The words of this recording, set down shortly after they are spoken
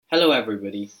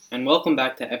everybody, and welcome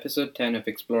back to episode 10 of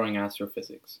Exploring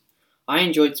Astrophysics. I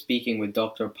enjoyed speaking with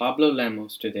Dr. Pablo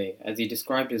Lemos today as he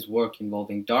described his work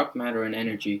involving dark matter and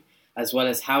energy, as well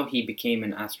as how he became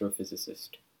an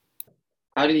astrophysicist.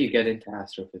 How did you get into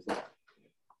astrophysics?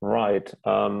 Right.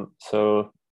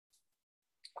 For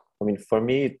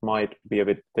me, it might be a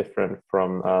bit different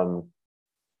from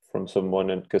someone,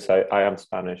 and because I am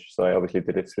Spanish, so I obviously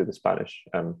did it through the Spanish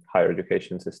higher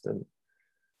education system.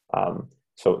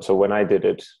 So when I did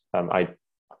it, I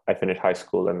finished high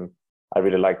school and I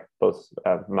really liked both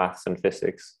maths and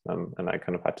physics, and I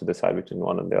kind of had to decide between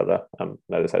one and the other. And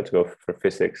I decided to go for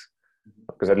physics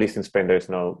because at least in Spain there's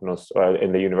no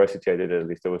in the university I did it, at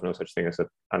least there was no such thing as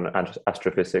an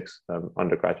astrophysics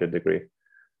undergraduate degree.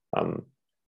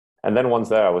 And then once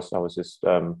there, I was just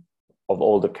of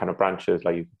all the kind of branches,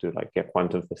 like you could do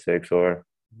quantum physics or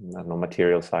I don't know,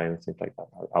 material science, things like that.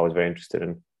 I was very interested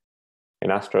in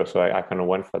astro, so I kind of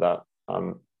went for that.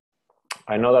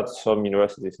 I know that some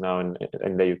universities now in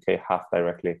the UK have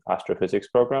directly astrophysics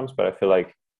programs, but I feel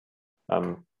like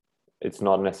it's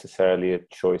not necessarily a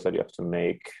choice that you have to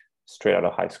make straight out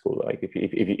of high school. Like if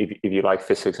you like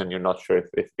physics and you're not sure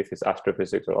if it's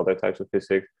astrophysics or other types of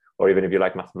physics, or even if you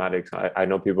like mathematics, I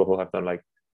know people who have done like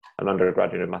an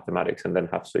undergraduate in mathematics and then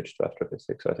have switched to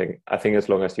astrophysics. So I think as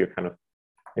long as you're kind of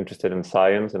interested in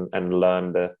science and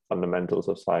learn the fundamentals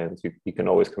of science, you can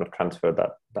always kind of transfer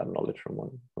that knowledge from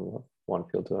one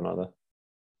field to another.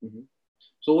 Mm-hmm.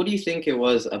 So what do you think it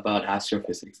was about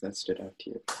astrophysics that stood out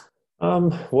to you?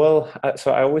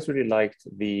 So I always really liked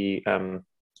the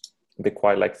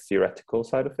quite like theoretical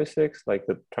side of physics, like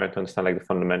the trying to understand like the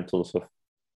fundamentals of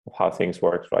how things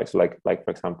work, right? So like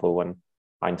for example, when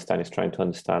Einstein is trying to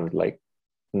understand like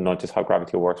not just how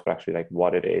gravity works, but actually like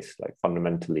what it is, like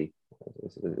fundamentally,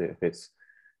 if it's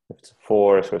a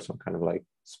force or some kind of like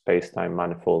space-time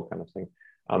manifold kind of thing.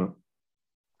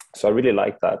 So I really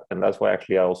like that, and that's why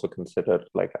actually I also considered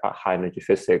like a high energy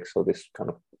physics, so this kind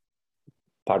of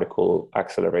particle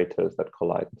accelerators that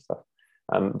collide and stuff.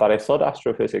 But I thought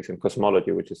astrophysics and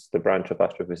cosmology, which is the branch of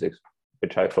astrophysics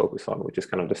which I focus on, which is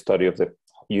kind of the study of the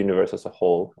universe as a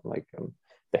whole, like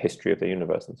the history of the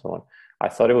universe and so on. I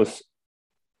thought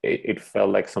it felt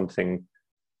like something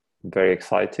very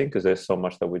exciting because there's so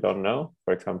much that we don't know.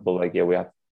 For example, we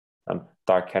have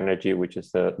dark energy, which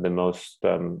is the most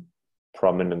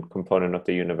prominent component of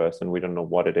the universe, and we don't know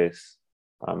what it is.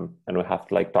 And we have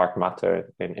like dark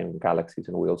matter in galaxies,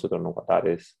 and we also don't know what that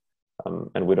is.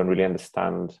 And we don't really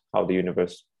understand how the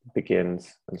universe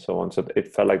begins and so on. So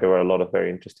it felt like there were a lot of very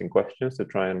interesting questions to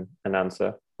try and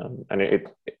answer. And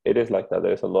it is like that.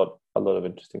 There's a lot of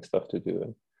interesting stuff to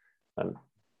do, and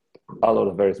a lot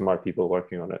of very smart people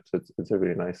working on it. So it's a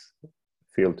really nice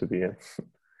field to be in.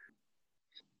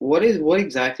 What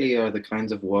exactly are the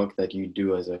kinds of work that you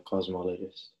do as a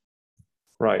cosmologist?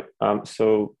 Right.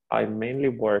 So I mainly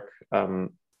work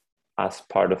as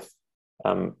part of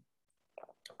some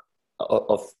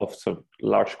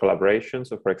large collaborations.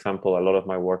 So, for example, a lot of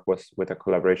my work was with a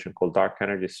collaboration called Dark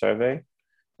Energy Survey.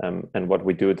 And what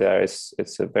we do there is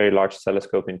it's a very large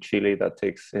telescope in Chile that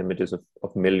takes images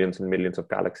of millions and millions of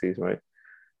galaxies, right?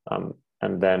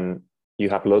 And then you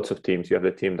have loads of teams. You have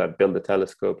the team that build the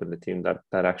telescope and the team that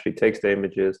actually takes the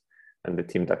images and the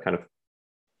team that kind of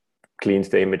cleans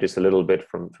the images a little bit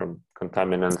from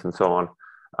contaminants and so on.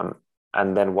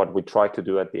 And then what we try to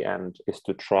do at the end is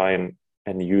to try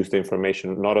and use the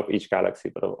information, not of each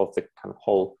galaxy, but of the kind of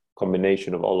whole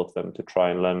combination of all of them to try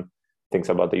and learn things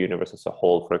about the universe as a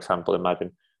whole. For example,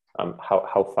 imagine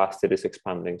how fast it is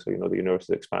expanding. So, the universe is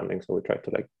expanding. So we try to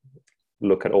like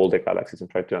look at all the galaxies and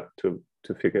try to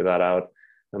figure that out.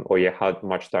 How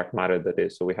much dark matter that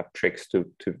is. So we have tricks to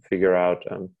figure out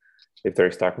if there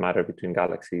is dark matter between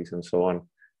galaxies and so on.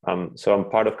 So I'm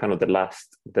part of kind of the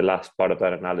last part of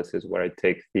that analysis where I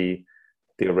take the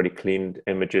already cleaned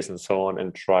images and so on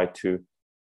and try to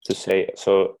say,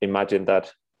 so imagine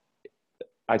that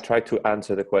I try to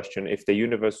answer the question, if the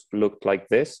universe looked like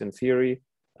this in theory,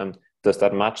 does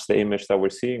that match the image that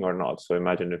we're seeing or not? So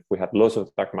imagine if we had lots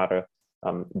of dark matter,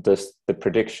 does the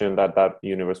prediction that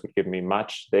universe would give me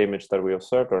match the image that we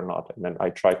observed or not? And then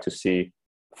I try to see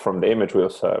from the image we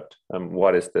observed,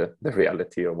 what is the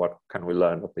reality, or what can we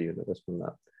learn of the universe from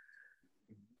that?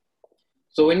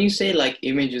 So when you say like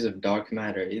images of dark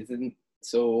matter,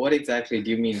 so what exactly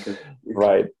do you mean?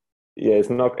 Right. Yeah, it's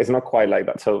not quite like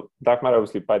that. So dark matter,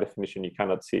 obviously, by definition, you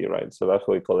cannot see, right? So that's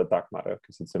why we call it dark matter,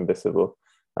 because it's invisible.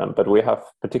 But we have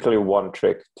particularly one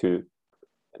trick to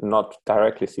not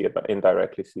directly see it, but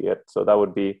indirectly see it. So that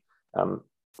would be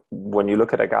when you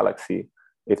look at a galaxy,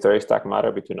 if there is dark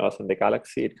matter between us and the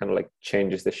galaxy, it kind of like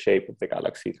changes the shape of the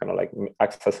galaxy. It kind of like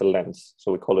acts as a lens.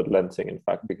 So we call it lensing, in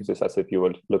fact, because it's as if you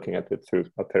were looking at it through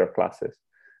a pair of glasses.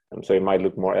 So it might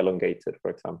look more elongated, for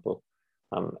example.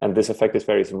 And this effect is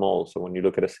very small. So when you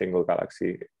look at a single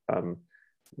galaxy,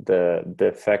 the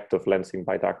effect of lensing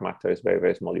by dark matter is very,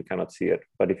 very small. You cannot see it.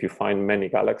 But if you find many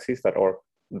galaxies that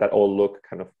all look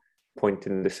kind of point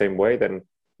in the same way, then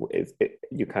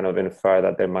you kind of infer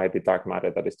that there might be dark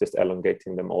matter that is just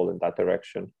elongating them all in that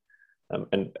direction.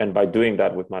 And by doing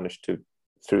that, we've managed to,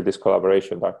 through this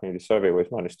collaboration, Dark Energy Survey,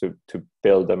 we've managed to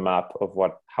build a map of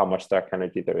how much dark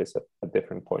energy there is at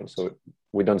different points. So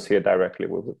we don't see it directly,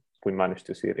 we managed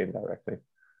to see it indirectly.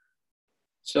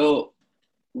 So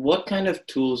what kind of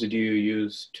tools do you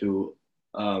use to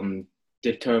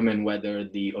determine whether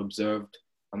the observed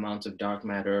amounts of dark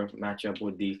matter match up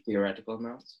with the theoretical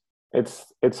amounts?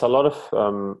 It's a lot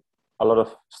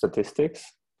of statistics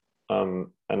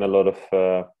and a lot of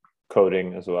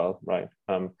coding as well, right?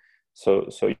 So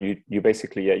you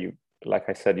basically, you, like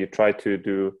I said, you try to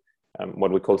do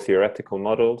what we call theoretical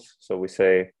models. So we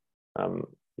say,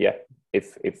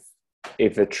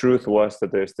 if the truth was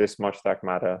that there's this much dark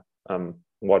matter,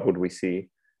 what would we see?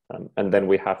 And then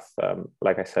we have,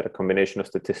 like I said, a combination of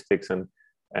statistics and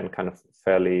kind of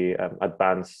fairly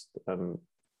advanced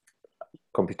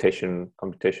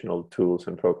computational tools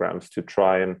and programs to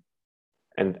try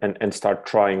and start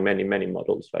trying many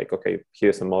models. Like, okay,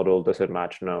 here's a model, does it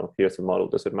match? No. Here's a model,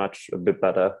 does it match a bit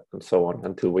better? And so on,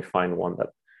 until we find one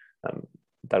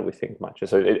that we think matches.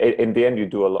 So in the end, you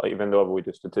do a lot. Even though we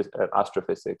do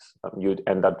astrophysics, you'd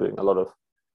end up doing a lot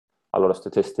of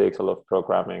statistics, a lot of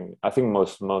programming. I think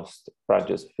most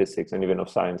branches of physics and even of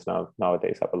science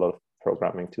nowadays have a lot of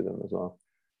programming to them as well.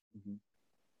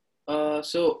 Mm-hmm.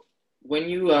 So when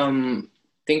you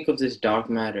think of this dark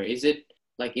matter, is it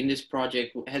like in this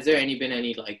project, has there been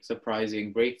any like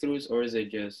surprising breakthroughs, or is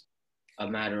it just a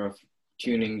matter of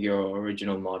tuning your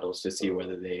original models to see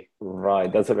whether they...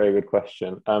 Right, that's a very good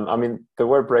question. I mean, there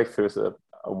were breakthroughs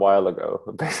a while ago,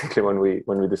 basically when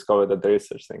we discovered that there is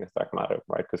such thing as dark matter,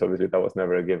 right? Because obviously that was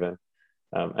never a given.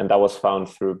 And that was found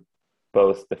through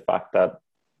both the fact that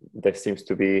there seems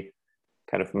to be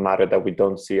kind of matter that we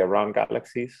don't see around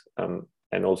galaxies,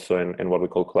 and also in what we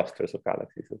call clusters of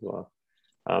galaxies as well.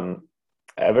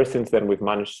 Ever since then, we've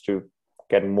managed to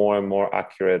get more and more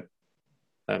accurate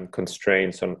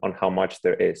constraints on how much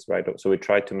there is, right? So we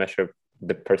try to measure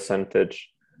the percentage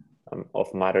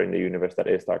of matter in the universe that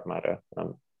is dark matter.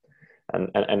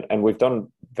 And we've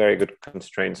done very good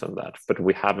constraints on that, but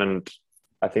we haven't,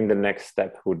 I think the next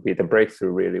step would be, the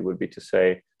breakthrough really would be to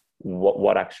say,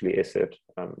 what actually is it,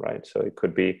 right? So it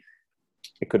could be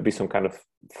some kind of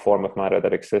form of matter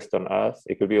that exists on Earth.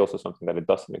 It could be also something that it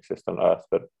doesn't exist on Earth,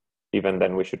 but even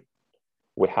then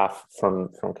we have from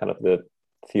kind of the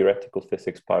theoretical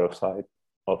physics part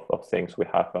of things, we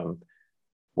have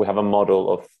a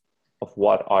model of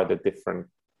what are the different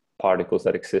particles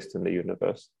that exist in the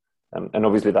universe. And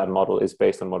obviously that model is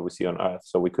based on what we see on Earth,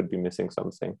 so we could be missing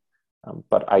something.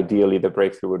 But ideally the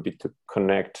breakthrough would be to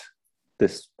connect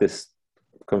this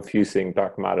confusing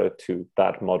dark matter to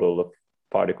that model of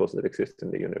particles that exist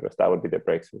in the universe. That would be the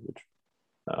breakthrough, which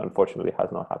unfortunately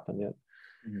has not happened yet.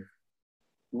 Mm-hmm.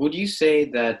 Would you say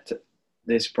that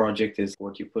this project is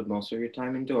what you put most of your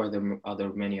time into, or are there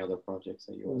many other projects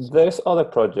that you also... There's other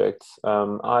projects.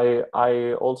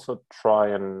 I also try,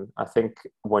 and I think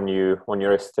when you're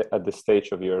at the stage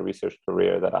of your research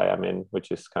career that I am in,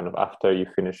 which is kind of after you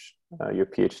finish your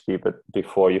PhD, but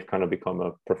before you've kind of become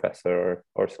a professor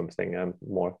or something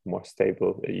more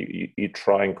stable, you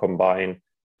try and combine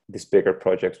these bigger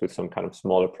projects with some kind of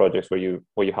smaller projects where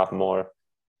you have more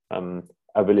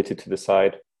ability to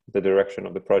decide the direction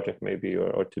of the project maybe,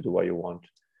 or to do what you want.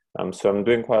 So I'm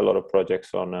doing quite a lot of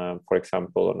projects on, for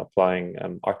example, on applying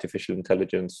artificial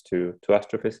intelligence to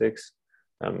astrophysics,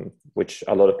 which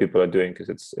a lot of people are doing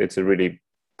because it's a really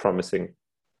promising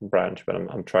branch, but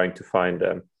I'm trying to find,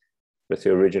 let's say,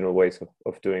 original ways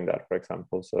of doing that, for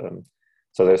example.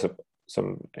 So there's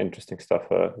some interesting stuff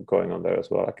going on there as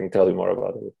well. I can tell you more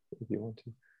about it if you want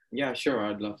to. Yeah, sure.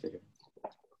 I'd love to hear.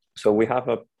 So we have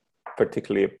a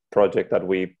particularly project that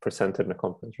we presented in a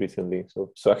conference recently,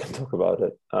 so I can talk about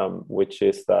it, which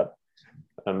is that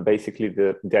basically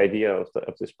the idea of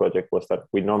this project was that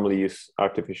we normally use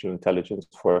artificial intelligence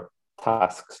for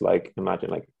tasks like,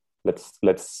 imagine, like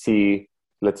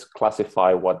let's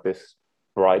classify what this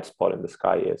bright spot in the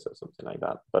sky is or something like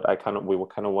that. But we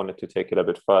wanted to take it a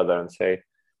bit further and say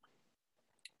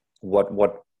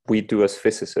what we do as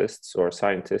physicists or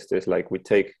scientists is like we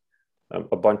take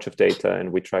a bunch of data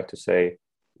and we try to say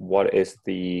what is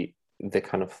the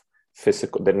kind of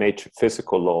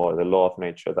physical law, or the law of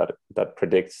nature that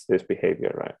predicts this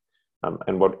behavior, right?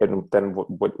 And then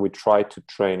what we try to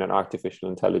train an artificial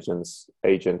intelligence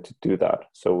agent to do that.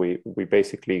 So we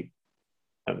basically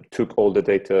took all the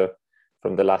data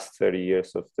from the last 30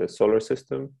 years of the solar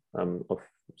system, of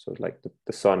so like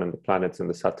the sun and the planets and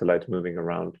the satellites moving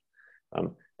around,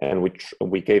 and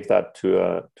we gave that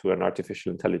to an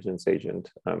artificial intelligence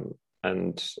agent,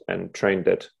 and trained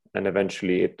it, and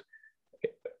eventually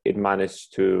it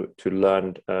managed to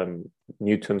learn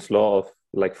Newton's law of,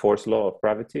 like, Force law of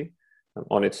gravity,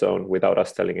 on its own without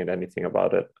us telling it anything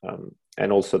about it,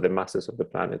 and also the masses of the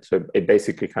planet. So it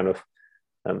basically kind of,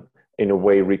 in a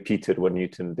way, repeated what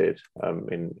Newton did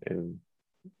in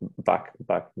back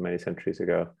many centuries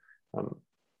ago.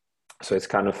 So it's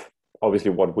kind of,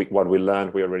 obviously what we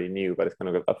learned we already knew, but it's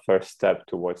kind of a first step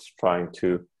towards trying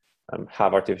to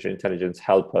have artificial intelligence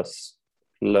help us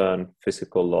learn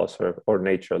physical laws or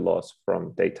nature laws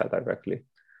from data directly.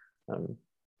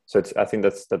 So I think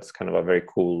that's kind of a very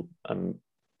cool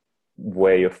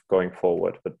way of going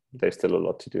forward, but there's still a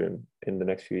lot to do in the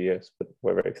next few years, but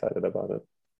we're very excited about it.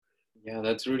 Yeah,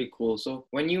 that's really cool. So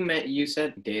when you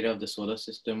said data of the solar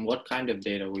system, what kind of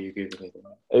data were you giving it?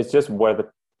 It's just where the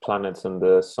planets and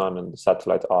the sun and the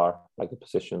satellites are, like the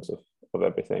positions of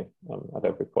everything at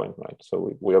every point, right?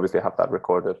 So we obviously have that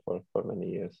recorded for many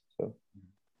years. So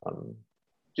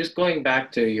just going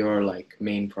back to your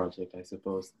main project, I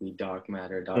suppose, the dark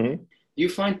matter. Do you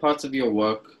find parts of your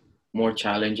work more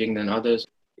challenging than others?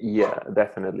 Yeah,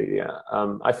 definitely. Yeah,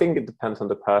 I think it depends on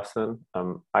the person.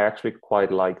 I actually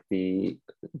quite like the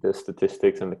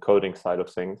statistics and the coding side of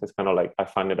things. It's kind of like, I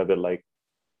find it a bit like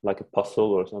a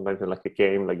puzzle, or sometimes like a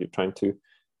game, like you're trying to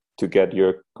get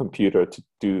your computer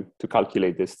to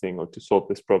calculate this thing or to solve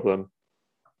this problem,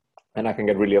 and I can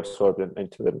get really absorbed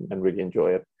into it and really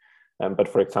enjoy it. But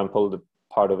for example, the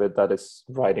part of it that is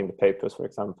writing the papers, for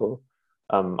example,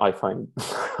 I find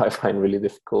really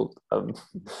difficult. And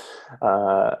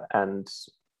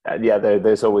yeah,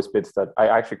 there's always bits that I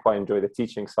actually quite enjoy. The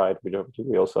teaching side, which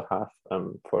we also have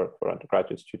for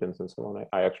undergraduate students and so on.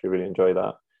 I actually really enjoy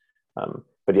that.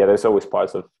 But yeah, there's always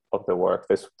parts of the work.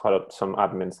 There's quite some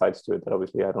admin sides to it that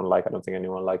obviously I don't like. I don't think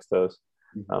anyone likes those.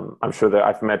 I'm sure that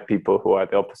I've met people who are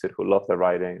the opposite, who love the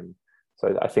writing. And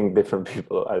so I think different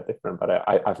people are different, but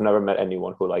I've never met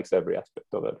anyone who likes every aspect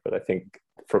of it. But I think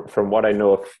from what I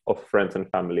know of friends and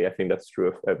family, I think that's true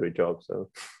of every job. So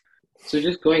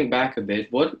just going back a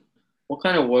bit, what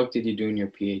kind of work did you do in your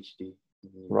PhD?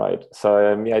 Right.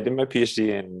 So I did my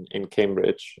PhD in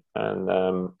Cambridge,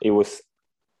 and it was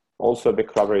also a big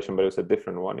collaboration, but it was a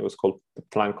different one. It was called the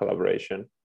Planck collaboration.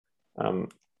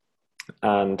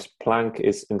 And Planck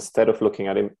is, instead of looking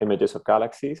at images of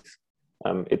galaxies,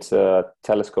 it's a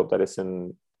telescope that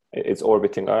it's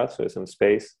orbiting Earth, so it's in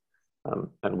space.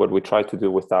 And what we try to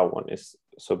do with that one is,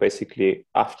 so basically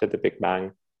after the Big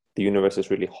Bang, the universe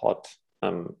is really hot,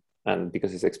 and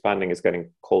because it's expanding, it's getting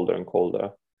colder and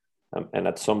colder. And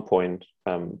at some point,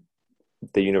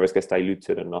 the universe gets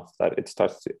diluted enough that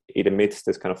it emits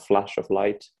this kind of flash of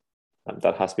light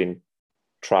that has been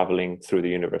traveling through the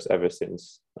universe ever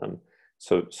since.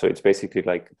 So it's basically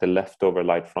like the leftover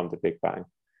light from the Big Bang.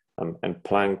 And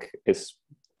Planck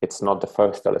it's not the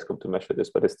first telescope to measure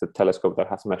this, but it's the telescope that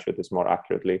has measured this more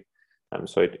accurately.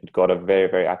 So it got a very,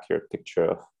 very accurate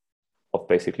picture of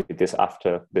basically this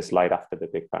light after the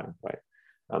Big Bang, right?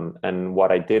 And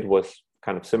what I did was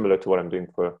kind of similar to what I'm doing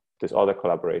for this other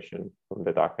collaboration from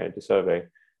the Dark Energy Survey.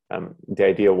 The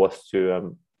idea was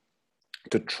to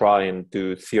try and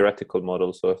do theoretical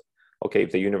models of, okay,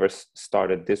 if the universe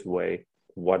started this way,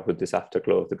 what would this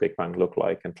afterglow of the Big Bang look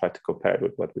like, and try to compare it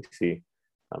with what we see.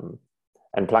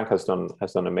 And Planck has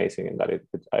done amazing in that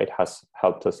it has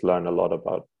helped us learn a lot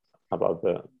about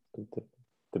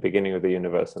the beginning of the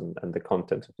universe and the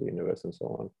content of the universe and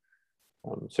so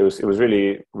on. So it was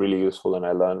really, really useful, and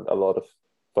I learned a lot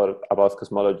about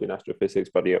cosmology and astrophysics,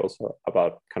 but yeah, also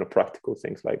about kind of practical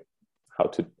things like how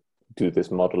to do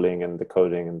this modeling and the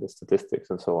coding and the statistics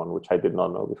and so on, which I did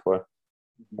not know before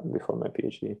my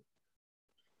PhD.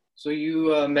 So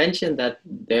you mentioned that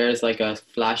there's like a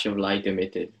flash of light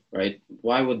emitted, right?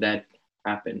 Why would that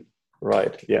happen?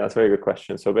 Right. Yeah, that's a very good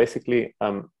question. So basically,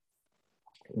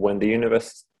 when the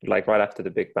universe, like right after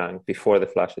the Big Bang, before the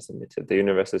flash is emitted, the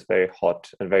universe is very hot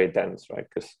and very dense, right?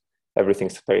 Because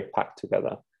everything's very packed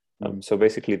together. So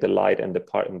basically, the light and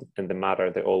the matter,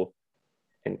 they're all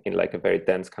in like a very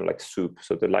dense kind of like soup.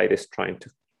 So the light is trying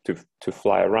to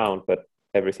fly around, but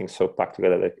everything's so packed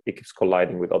together that it keeps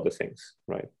colliding with other things,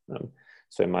 right?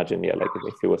 So imagine, like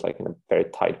if it was like in a very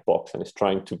tight box and it's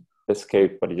trying to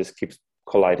escape, but it just keeps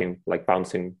colliding, like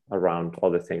bouncing around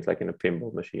other things, like in a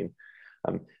pinball machine.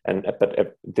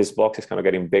 But this box is kind of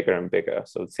getting bigger and bigger,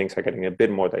 so things are getting a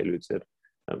bit more diluted.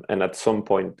 And at some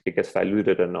point, it gets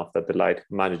diluted enough that the light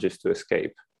manages to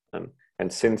escape.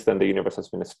 And since then, the universe has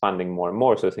been expanding more and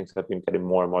more, so things have been getting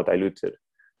more and more diluted.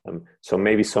 So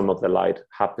maybe some of the light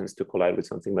happens to collide with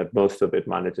something, but most of it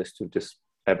manages to just,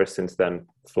 ever since then,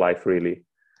 fly freely.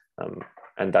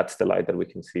 And that's the light that we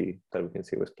can see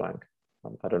with Planck.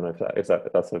 I don't know if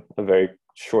that's a very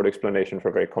short explanation for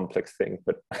a very complex thing,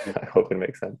 but I hope it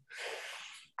makes sense.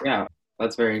 Yeah,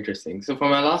 that's very interesting. So for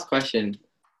my last question,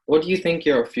 what do you think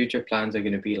your future plans are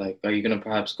going to be like? Are you going to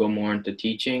perhaps go more into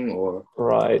teaching or?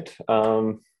 Right.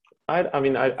 I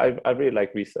mean, I really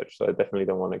like research, so I definitely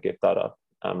don't want to give that up.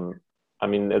 I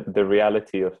mean, the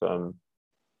reality of the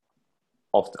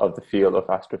field of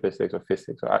astrophysics or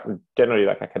physics, or generally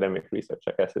like academic research,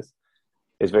 I guess,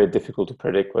 is very difficult to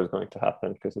predict what's going to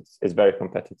happen because it's very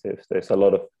competitive. There's a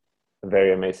lot of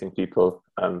very amazing people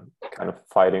kind of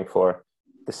fighting for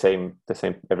the same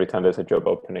every time there's a job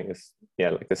opening, is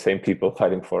like the same people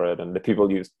fighting for it, and the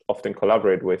people you often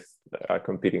collaborate with are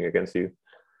competing against you.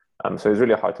 So it's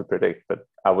really hard to predict, but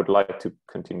I would like to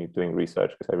continue doing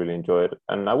research because I really enjoy it,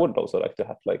 and I would also like to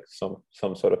have like some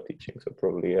sort of teaching. So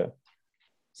probably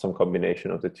some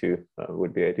combination of the two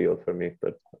would be ideal for me.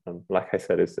 But like I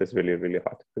said, it's really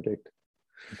hard to predict.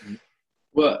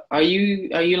 Well, are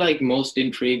you like most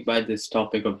intrigued by this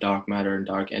topic of dark matter and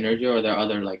dark energy, or are there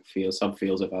other like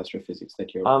subfields of astrophysics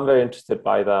that you're? I'm very interested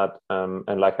by that,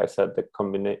 and like I said,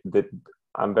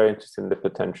 I'm very interested in the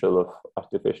potential of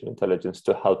artificial intelligence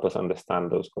to help us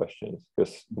understand those questions,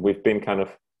 because we've been kind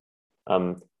of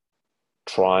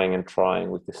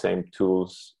trying with the same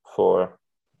tools for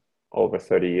over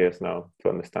 30 years now to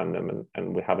understand them,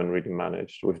 and we haven't really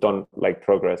managed. We've done like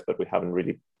progress, but we haven't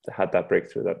really had that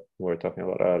breakthrough that we were talking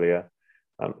about earlier.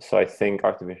 So I think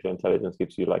artificial intelligence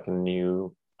gives you like a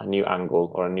new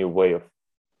angle or a new way of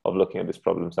looking at these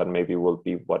problems that maybe will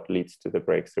be what leads to the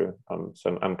breakthrough.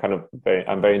 So I'm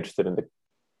very interested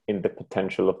in the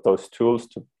potential of those tools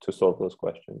to solve those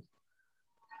questions.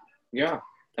 Yeah,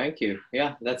 thank you.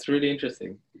 Yeah, that's really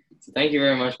interesting. So thank you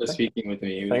very much for speaking with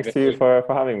me. Thanks to you for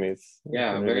having me. It's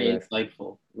very really nice.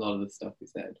 Insightful, a lot of the stuff you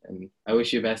said. And I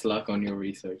wish you best luck on your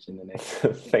research in the next.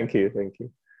 Thank you.